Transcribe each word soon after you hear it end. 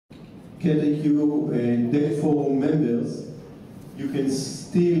CAT-IQ DECT forum members, you can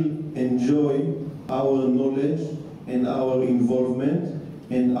still enjoy our knowledge and our involvement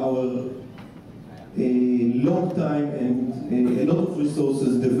and our long time and a lot of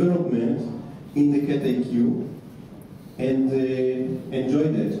resources development in the CAT-IQ and enjoy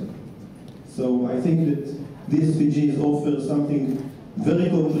that. So I think that DSPG offers something very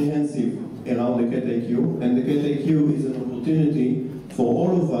comprehensive around the CAT-IQ, and the CAT-IQ is an opportunity for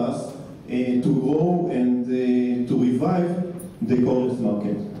all of us to grow and to revive the cordless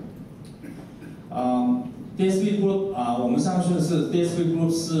market. DSP Group 我们上述是 DSP Group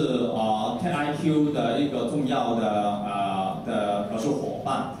是CAT-IQ 的一个重要的合作伙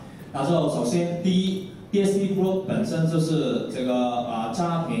伴。然后首先第一 ，DSP Group 本身就是这个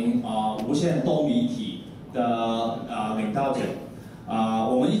家庭无线多媒体的领导者。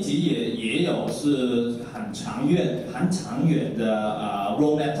我们一直也有是很长远的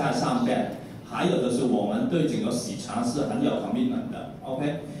roadmap 在上面。还有就是我们对整个市场是很有 commitment 的。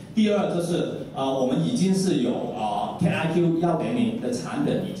OK。第二就是我们已经是有CAT-IQ 1.0的产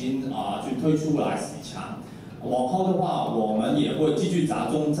品已经去推出来市场。往后的话，我们也会继续集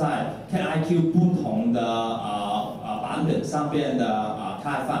中在 CAT-IQ 不同的版本上面的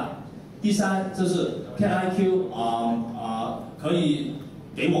开发。第三就是 CAT-IQ 可以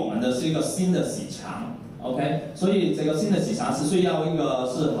给我们的是一个新的市场 ，OK， 所以这个新的市场是需要一个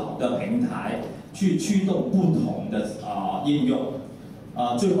是好的平台去驱动不同的应用。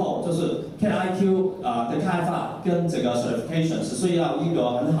最后就是 CAT-IQ 的开发跟这个 certification 是需要一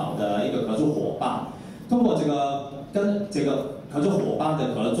个很好的一个合作伙伴。通过跟这个合作伙伴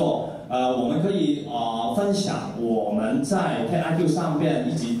的合作，我们可以分享我们在 CAT-IQ 上面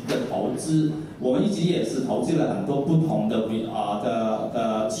一直的投资。我们一直也是投资了很多不同的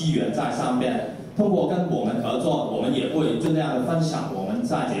资源在上面。通过跟我们合作，我们也会尽量的分享我们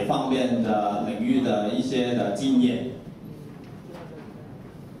在这方面的领域的一些的经验。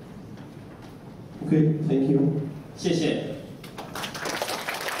Okay, thank you. 谢谢。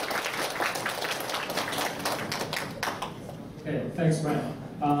Okay, thanks,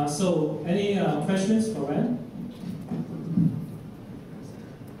 Ran. So, any questions for Ran?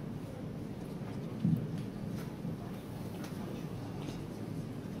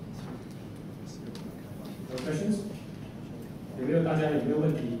 No questions? 大家有没有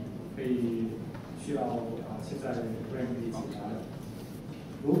问题可以需要现在 Ran 可以解答的？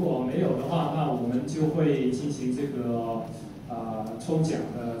如果没有的话，那我们就会进行这个抽奖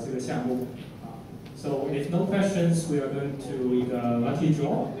的这个项目。So if no questions, we are going to the lucky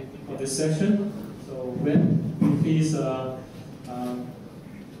draw for this session. So Ran, will you please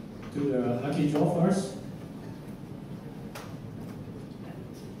do the lucky draw first?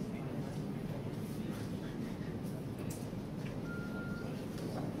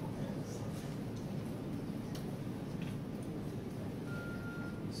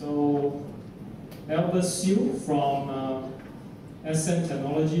 So Albert Siu from SN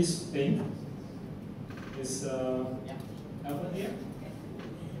Technologies Inc. is Albert here?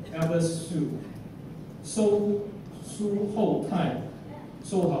 Albert Siu. Su Hou Tai.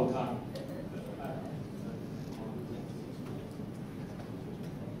 Su Hou Tai.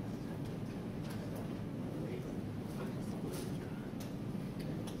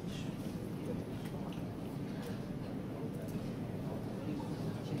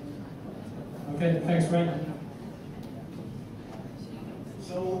 Okay, thanks, Ran.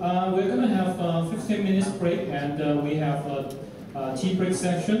 So we're going to have a 15 minutes break, and we have a tea break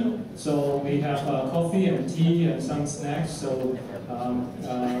section. So we have coffee and tea and some snacks, so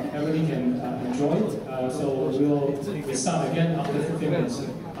everybody can enjoy. So we'll start again after 15 minutes.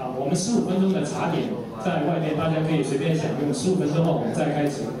 我们15分钟的茶点在外面，大家可以随便享用。15分钟后我们再开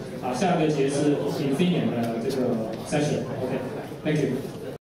始。下个节是 Infineon 的这个 session。OK， thank you。